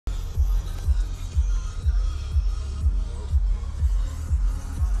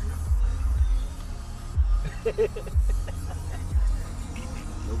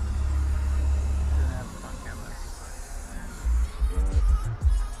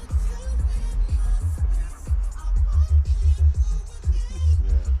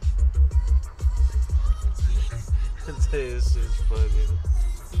This is funny.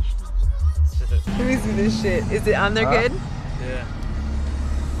 Let me see this shit. Is it on there good? Yeah.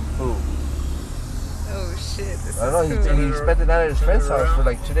 Who? Oh shit, this I don't know, is cool. he spent the night at his friend's house for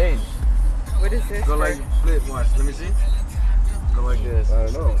like 2 days. What is this? Go like flip, watch. Let me see. Go like this. I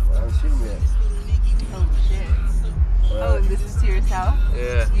don't know. I haven't seen him yet. Oh shit. Oh, and this is to yourself?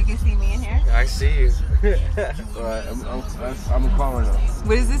 Yeah. You can see me in here? I see you. Alright, I'm a caller now.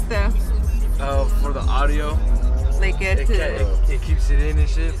 What is this though? For the audio. Like It keeps it in and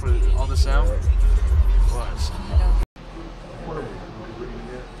shit for all the sound. Watch.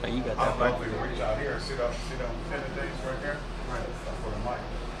 Oh, you got I'll likely reach out here. See the pin and things right here? Right. That's for the mic.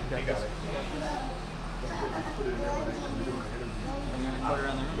 He got it. Put it in there when they come do an interview. I'm going to put it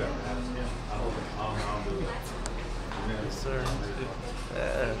around the room. I'll do it. Yes, sir.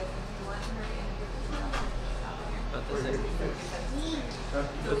 Yeah.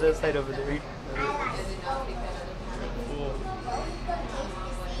 Put that side over there.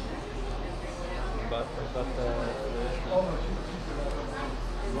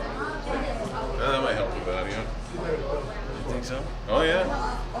 That might help with audio. You think so? Oh yeah.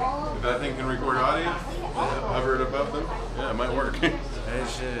 If that thing can record audio, hover it above them, yeah, it might work. Hey,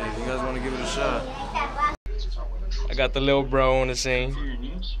 shit. You guys want to give it a shot? I got the little bro on the scene.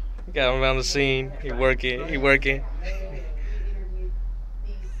 Got him on the scene. He working. He working.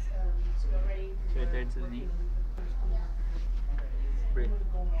 Right there to the knee.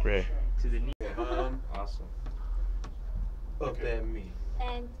 Ray. To the knee. Awesome. Look at me.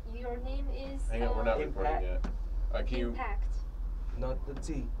 And your name is Hang on, we're not recording yet. Can you Impact. Not the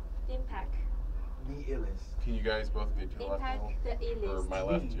T. Impac. The illest. can you guys both get to the left a Impact little? the Or illest. my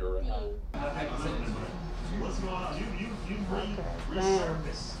left, your right? D.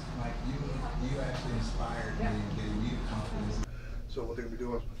 Like you actually inspired me and gave me the confidence. So what they're gonna be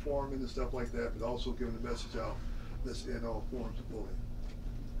doing is performing and stuff like that, but also giving the message out, let's end all forms of bullying.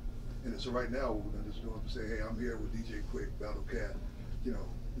 And so right now, what we're gonna just do is say, hey, I'm here with DJ Quik, Battle Cat, you know,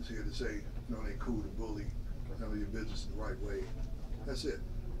 is here to say, you know, it ain't cool to bully, handle your business in the right way. That's it.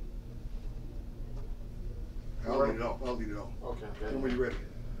 I'll lead it off. Okay. When you're ready.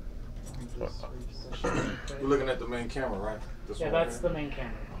 We're looking at the main camera, right? This Yeah, one that's here? the main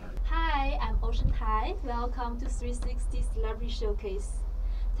camera. Hi, I'm Ocean Tai. Welcome to 360 Celebrity Showcase.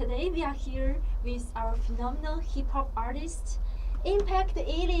 Today we are here with our phenomenal hip-hop artist, Impact the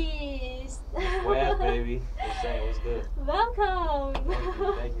illest. Well, baby. What's that? What's good? Welcome.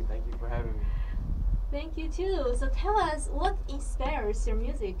 Thank you for having me. Thank you too. So tell us, what inspires your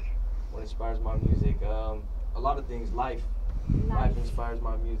music? What inspires my music? A lot of things. Life inspires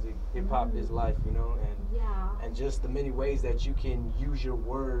my music. Hip hop is life, you know, and just the many ways that you can use your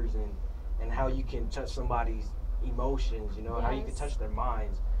words and how you can touch somebody's emotions, you know, how you can touch their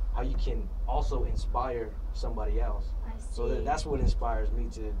minds, how you can also inspire somebody else. I see. So that's what inspires me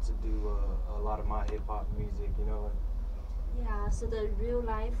to do a lot of my hip hop music, you know. Yeah, so the real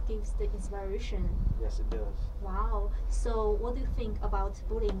life gives the inspiration. Yes, it does. Wow. So what do you think about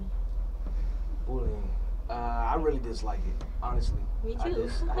bullying? Bullying. I really dislike it, honestly. Me too.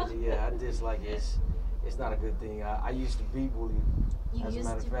 I dislike it. It's not a good thing. I used to be bullied. You As a used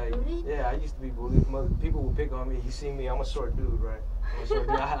matter to of fact, be bullied? yeah, I used to be bullied. People would pick on me. You see me, I'm a short dude, right? I'm a short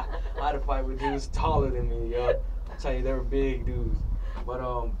dude. I had to fight with dudes taller than me, yo. I'll tell you, they were big dudes. But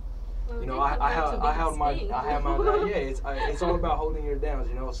you know, I had my yeah. It's all about holding your downs,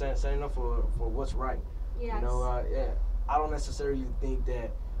 you know, standing up for what's right. Yes. You know, yeah. I don't necessarily think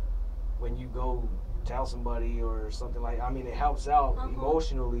that when you go tell somebody or something like, I mean, it helps out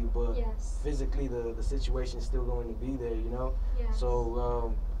emotionally, but physically the situation is still going to be there, you know. Yes.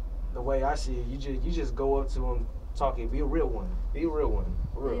 So the way I see it, you just go up to them, talking, be a real one,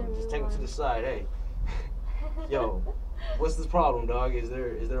 for real. Just take them to the side, hey, yo, what's this problem, dog? Is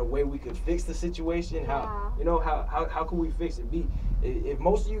there a way we could fix the situation? How you know how can we fix it? If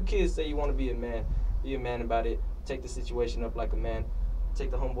most of you kids say you want to be a man about it. Take the situation up like a man. Take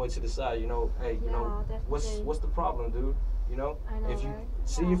the homeboy to the side. You know, hey, you know, what's the problem, dude? You know, if you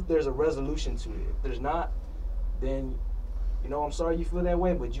see if there's a resolution to it. If there's not, then you know, I'm sorry you feel that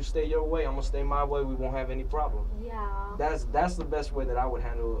way, but you stay your way. I'm gonna stay my way. We won't have any problem. Yeah. That's the best way that I would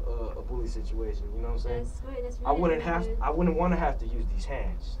handle a bully situation. You know what I'm saying? That's great. That's I wouldn't want to have to use these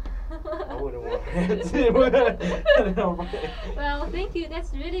hands. I wouldn't want it. Well, thank you.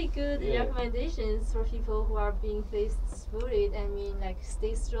 That's really good Yeah. recommendations for people who are being fast-fooded. I mean, like,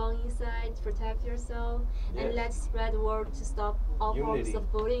 stay strong inside, protect yourself, and Yes. let's spread the word to stop all forms Unity.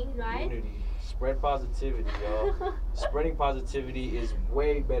 of bullying, right? Unity. Spread positivity, y'all. Spreading positivity is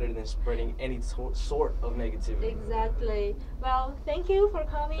way better than spreading any sort of negativity. Exactly. Well, thank you for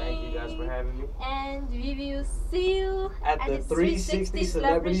coming. Thank you guys for having me. And we will see you At the 360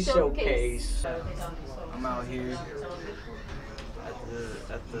 Celebrity Showcase. I'm out here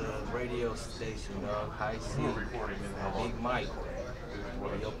at the radio station, High C, Big Mike.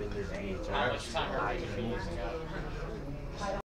 We opened this beach.